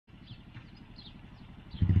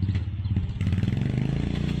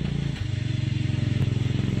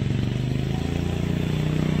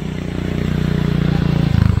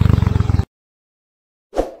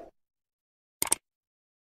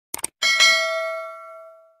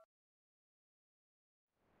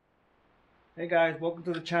Hey guys, welcome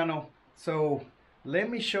to the channel. So let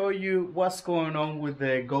me show you what's going on with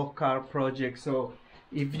the golf cart project. So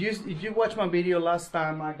if you watched my video last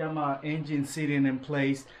time, I got my engine sitting in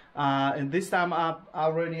place, and this time I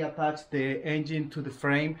already attached the engine to the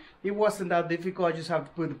frame. It wasn't that difficult. I just have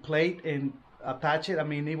to put the plate and attach it. I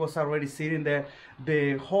mean, it was already sitting there.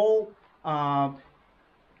 The whole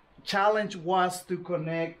challenge was to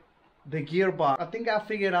connect the gearbox. I think I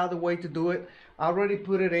figured out the way to do it. I already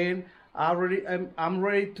put it in. I'm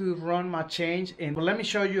ready to run my change, and let me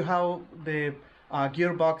show you how the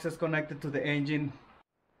gearbox is connected to the engine.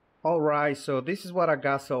 Alright, so this is what I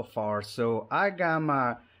got so far. So I got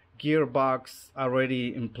my gearbox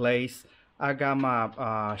already in place. I got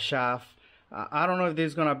my shaft. I don't know if this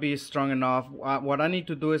is gonna be strong enough. What I need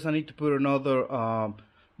to do is I need to put another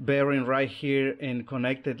bearing right here and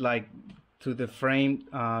connect it like to the frame,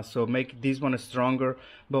 so make this one stronger.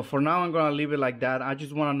 But for now I'm gonna leave it like that. I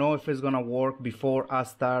just want to know if it's gonna work before I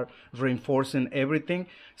start reinforcing everything.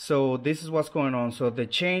 So this is what's going on. So the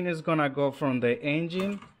chain is gonna go from the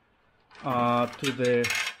engine to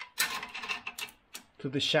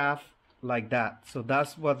the shaft like that. So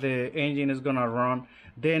that's what the engine is gonna run.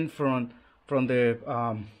 Then from the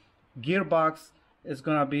gearbox is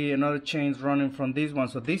gonna be another chain running from this one.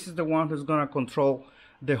 So this is the one who's gonna control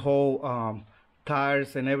the whole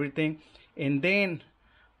tires and everything. And then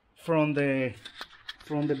from the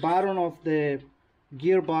bottom of the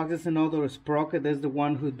gearbox is another sprocket. That's the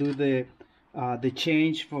one who do the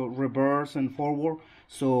change for reverse and forward.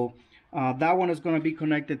 So that one is going to be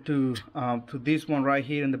connected to this one right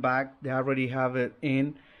here in the back. They already have it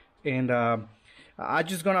in, and I'm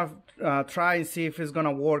just gonna try and see if it's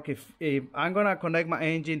gonna work. If I'm gonna connect my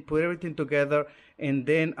engine, put everything together, and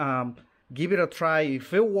then give it a try.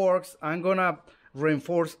 If it works, I'm gonna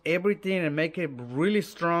reinforce everything and make it really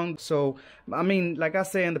strong. So I mean, like I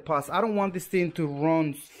said in the past, I don't want this thing to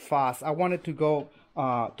run fast. I want it to go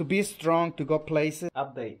to be strong, to go places.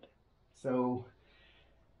 Update. So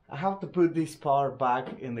I have to put this part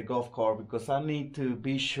back in the golf cart because I need to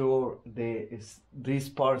be sure this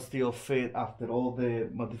part still fit after all the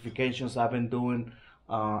modifications I've been doing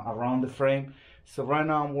around the frame. So right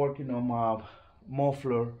now I'm working on my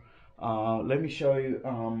muffler. Let me show you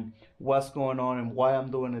what's going on and why I'm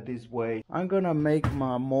doing it this way. I'm gonna make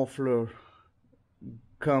my muffler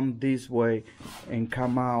come this way and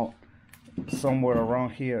come out somewhere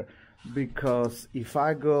around here, because if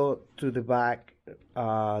I go to the back,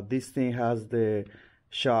 this thing has the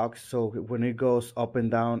shocks, so when it goes up and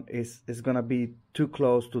down, it's gonna be too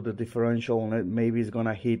close to the differential, and maybe it's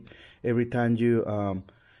gonna hit every time you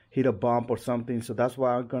hit a bump or something. So that's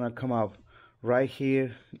why I'm gonna come out right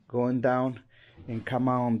here, going down, and come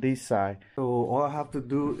out on this side. So all I have to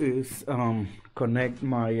do is connect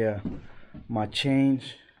my my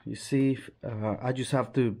change. You see, I just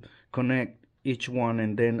have to connect each one,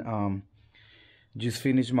 and then just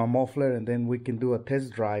finish my muffler, and then we can do a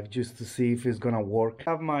test drive just to see if it's gonna work.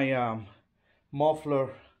 I have my muffler.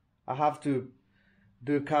 I have to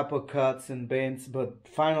do a couple cuts and bends, but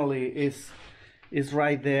finally it's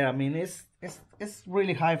right there. I mean, it's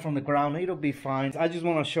really high from the ground. It'll be fine. I just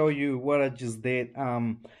want to show you what I just did.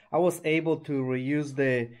 I was able to reuse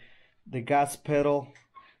the gas pedal,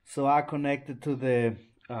 so I connected to the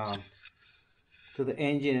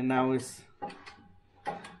engine, and now it's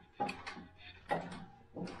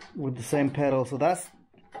with the same pedal. So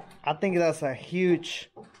I think that's a huge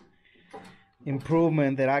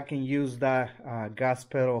improvement that I can use that gas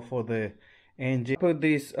pedal for the engine. Put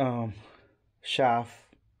this shaft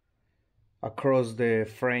across the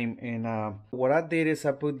frame, and what I did is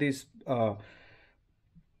I put this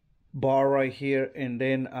bar right here, and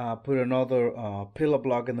then put another pillar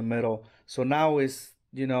block in the middle. So now it's,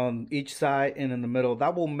 you know, on each side and in the middle.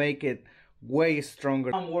 That will make it way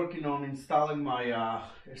stronger. I'm working on installing my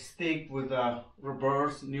stick with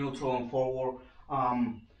reverse, neutral, and forward.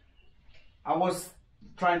 I was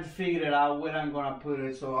trying to figure it out where I'm gonna put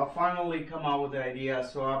it, so I finally come out with the idea.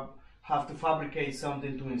 So I have to fabricate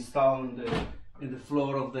something to install in the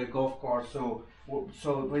floor of the golf cart. So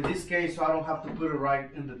in this case, so I don't have to put it right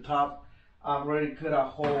in the top. I've already cut a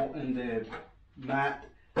hole in the mat,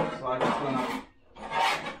 so I'm just gonna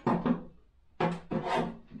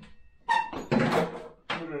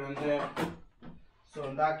put it in there. So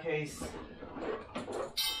in that case,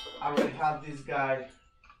 I already have this guy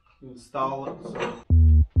to install it. So.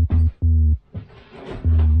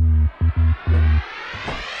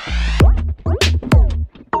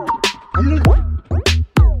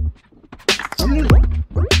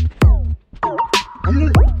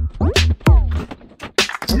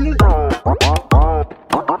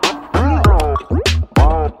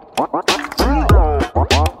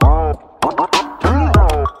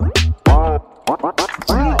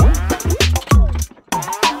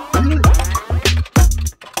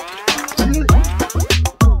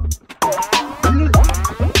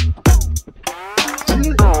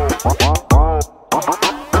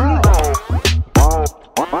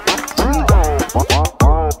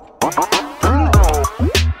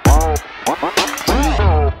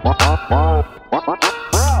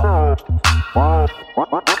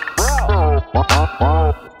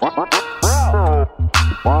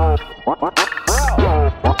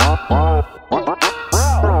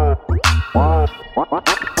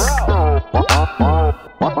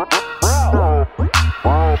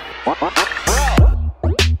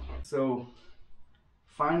 So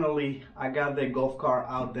finally I got the golf cart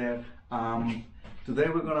out there. Today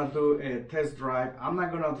we're gonna do a test drive. I'm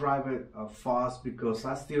not gonna drive it fast because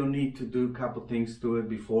I still need to do a couple things to it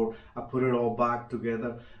before I put it all back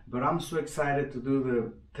together. But I'm so excited to do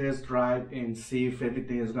the test drive and see if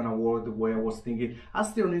everything is gonna work the way I was thinking. I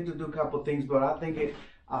still need to do a couple things, but I think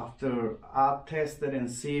after I test it and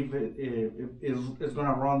see if it's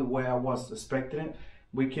gonna run the way I was expecting it,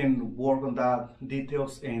 we can work on that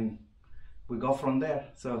details and we go from there.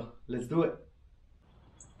 So let's do it.